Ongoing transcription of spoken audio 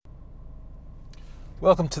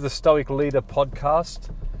Welcome to the Stoic Leader podcast.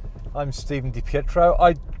 I'm Stephen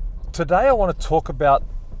DiPietro. Today I want to talk about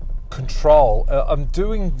control. I'm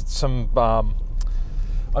doing some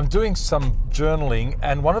journaling,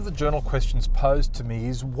 and one of the journal questions posed to me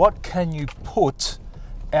is, what can you put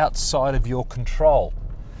outside of your control?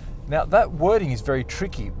 Now that wording is very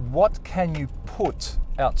tricky. What can you put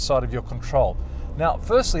outside of your control? Now,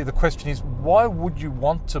 firstly, the question is, why would you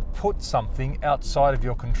want to put something outside of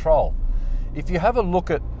your control? If you have a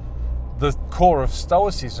look at the core of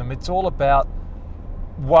Stoicism, it's all about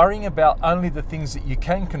worrying about only the things that you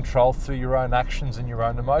can control through your own actions and your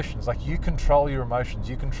own emotions. Like, you control your emotions,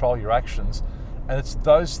 you control your actions, and it's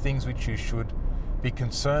those things which you should be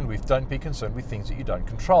concerned with. Don't be concerned with things that you don't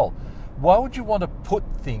control. Why would you want to put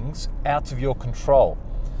things out of your control?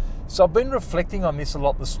 So I've been reflecting on this a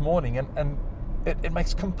lot this morning, and it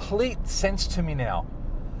makes complete sense to me now.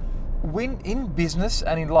 When in business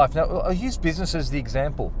and in life, now I'll use business as the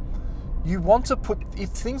example. You want to put, if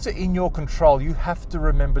things are in your control, you have to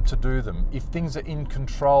remember to do them. If things are in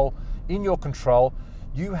your control,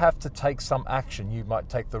 you have to take some action. You might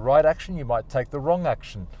take the right action, you might take the wrong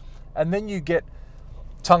action. And then you get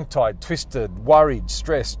tongue-tied, twisted, worried,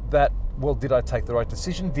 stressed that, well, did I take the right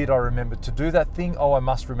decision? Did I remember to do that thing? Oh, I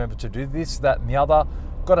must remember to do this, that, and the other.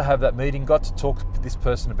 Got to have that meeting, got to talk to this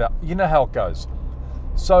person about, you know how it goes.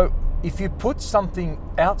 So if you put something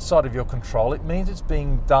outside of your control, it means it's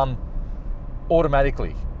being done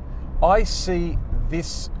automatically. I see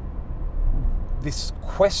this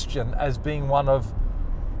question as being one of,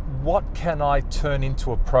 what can I turn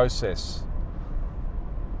into a process?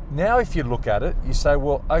 Now, if you look at it, you say,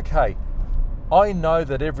 well, okay, I know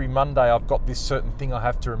that every Monday I've got this certain thing I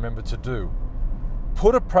have to remember to do.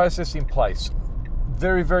 Put a process in place.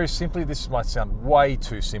 Very, very simply, this might sound way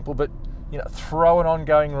too simple, but throw an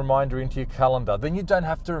ongoing reminder into your calendar. Then you don't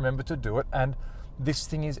have to remember to do it, and this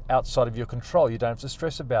thing is outside of your control. You don't have to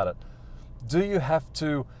stress about it. Do you have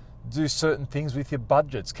to do certain things with your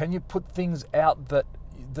budgets? Can you put things out that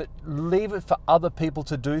leave it for other people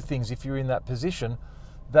to do things if you're in that position,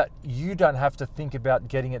 that you don't have to think about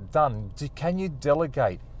getting it done? Can you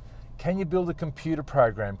delegate? Can you build a computer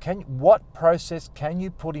program? What process can you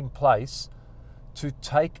put in place to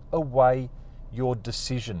take away your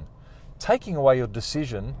decision? Taking away your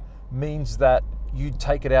decision means that you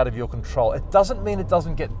take it out of your control. It doesn't mean it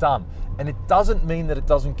doesn't get done, and it doesn't mean that it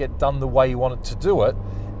doesn't get done the way you want it to do it.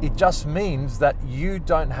 It just means that you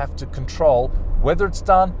don't have to control whether it's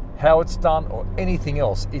done, how it's done, or anything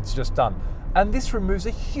else. It's just done. And this removes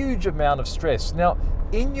a huge amount of stress. Now,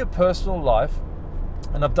 in your personal life,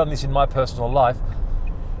 and I've done this in my personal life,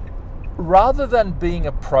 rather than being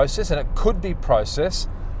a process, and it could be process,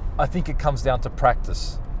 I think it comes down to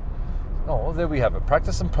practice. Oh, well, there we have it,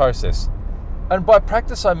 practice and process. And by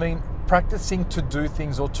practice, I mean practicing to do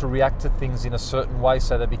things or to react to things in a certain way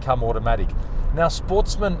so they become automatic. Now,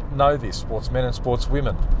 sportsmen know this, sportsmen and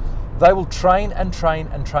sportswomen. They will train and train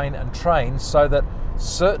and train and train so that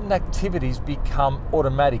certain activities become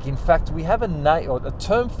automatic. In fact, we have a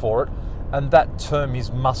term for it, and that term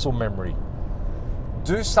is muscle memory.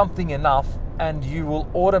 Do something enough and you will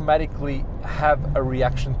automatically have a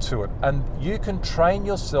reaction to it. And you can train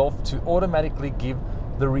yourself to automatically give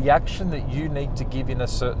the reaction that you need to give in a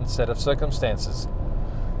certain set of circumstances.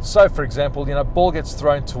 So, for example, a ball gets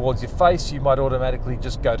thrown towards your face, you might automatically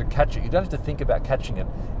just go to catch it. You don't have to think about catching it.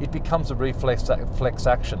 It becomes a reflex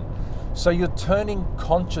action. So you're turning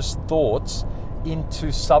conscious thoughts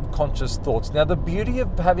into subconscious thoughts. Now, the beauty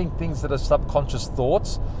of having things that are subconscious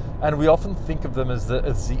thoughts, and we often think of them as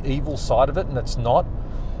the evil side of it, and it's not.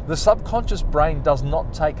 The subconscious brain does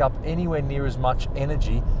not take up anywhere near as much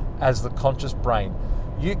energy as the conscious brain.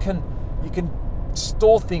 You can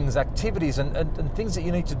store things, activities, and things that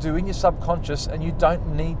you need to do in your subconscious, and you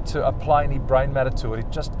don't need to apply any brain matter to it.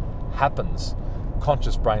 It just happens,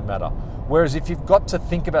 conscious brain matter. Whereas if you've got to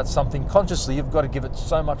think about something consciously, you've got to give it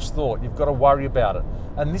so much thought. You've got to worry about it.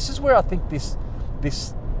 And this is where I think this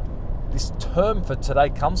term for today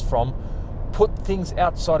comes from. Put things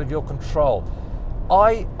outside of your control.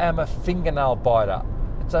 I am a fingernail biter.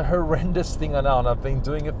 It's a horrendous thing, I know, and I've been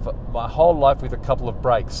doing it for my whole life with a couple of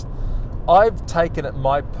breaks. I've taken it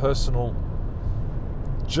my personal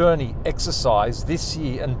journey, exercise this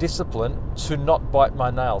year, and discipline to not bite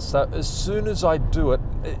my nails. So as soon as I do it,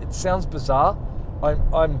 it sounds bizarre.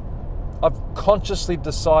 I've consciously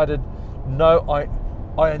decided, no,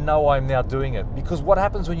 I know I'm now doing it. Because what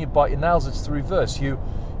happens when you bite your nails, it's the reverse. You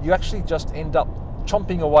actually just end up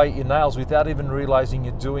chomping away at your nails without even realizing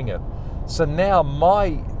you're doing it. So now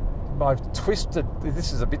my twisted,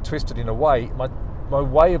 this is a bit twisted in a way, my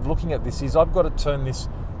way of looking at this is I've got to turn this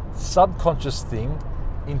subconscious thing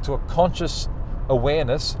into a conscious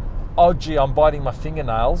awareness, oh gee, I'm biting my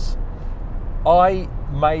fingernails, I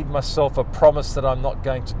made myself a promise that I'm not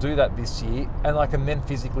going to do that this year, and I can then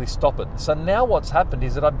physically stop it. So now what's happened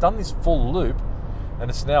is that I've done this full loop, and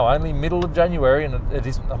it's now only middle of January, and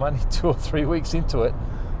I'm only 2 or 3 weeks into it,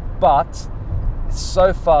 but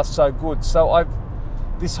so far so good. So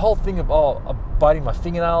this whole thing of, I'm biting my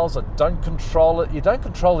fingernails, I don't control it. You don't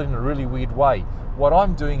control it in a really weird way. What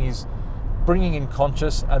I'm doing is bringing in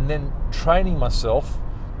conscious and then training myself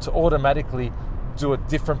to automatically do a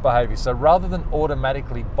different behavior. So rather than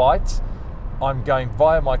automatically bite, I'm going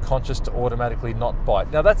via my conscious to automatically not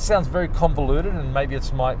bite. Now that sounds very convoluted, and maybe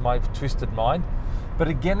it's my twisted mind, but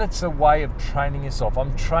again, it's a way of training yourself.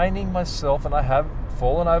 I'm training myself, and I have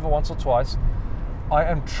fallen over once or twice. I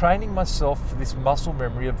am training myself for this muscle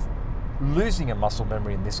memory of losing a muscle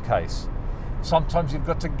memory in this case. Sometimes you've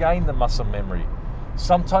got to gain the muscle memory.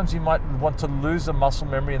 Sometimes you might want to lose a muscle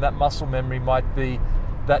memory, and that muscle memory might be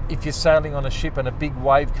that if you're sailing on a ship and a big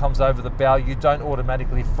wave comes over the bow, you don't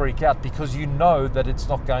automatically freak out because you know that it's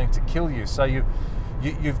not going to kill you. So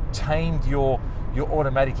you've tamed your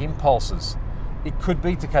automatic impulses. It could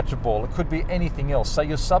be to catch a ball. It could be anything else. So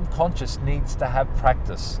your subconscious needs to have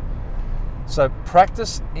practice. So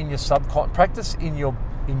practice in your practice in your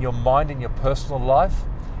mind, in your personal life,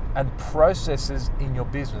 and processes in your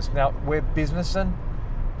business. Now, where business and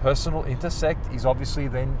personal intersect is obviously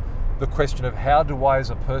then the question of how do I as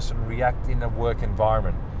a person react in a work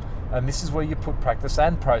environment. And this is where you put practice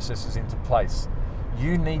and processes into place.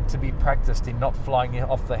 You need to be practiced in not flying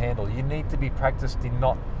off the handle. You need to be practiced in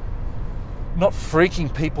not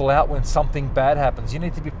freaking people out when something bad happens. You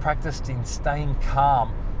need to be practiced in staying calm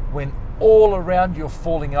when all around you're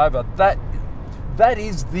falling over. That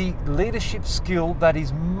is the leadership skill that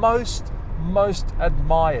is most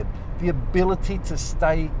admired, the ability to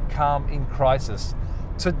stay calm in crisis.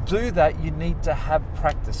 To do that, you need to have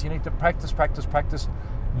practice. You need to practice,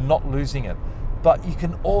 not losing it. But you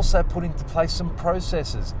can also put into place some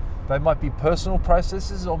processes. They might be personal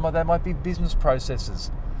processes, or they might be business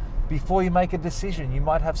processes. Before you make a decision, you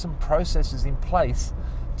might have some processes in place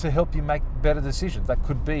to help you make better decisions. That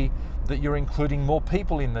could be that you're including more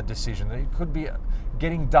people in the decision. It could be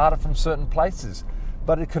getting data from certain places.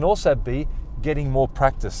 But it can also be getting more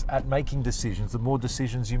practice at making decisions. The more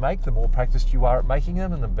decisions you make, the more practiced you are at making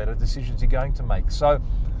them, and the better decisions you're going to make. So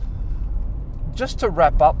just to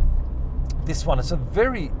wrap up this one, it's a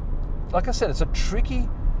very, like I said, it's a tricky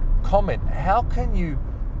comment. How can you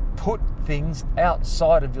put things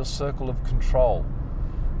outside of your circle of control?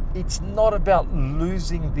 It's not about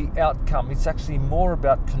losing the outcome. It's actually more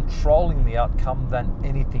about controlling the outcome than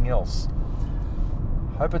anything else.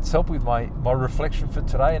 Hope it's helped with my reflection for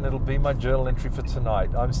today, and it'll be my journal entry for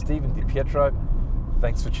tonight. I'm Stephen DiPietro.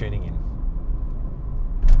 Thanks for tuning in.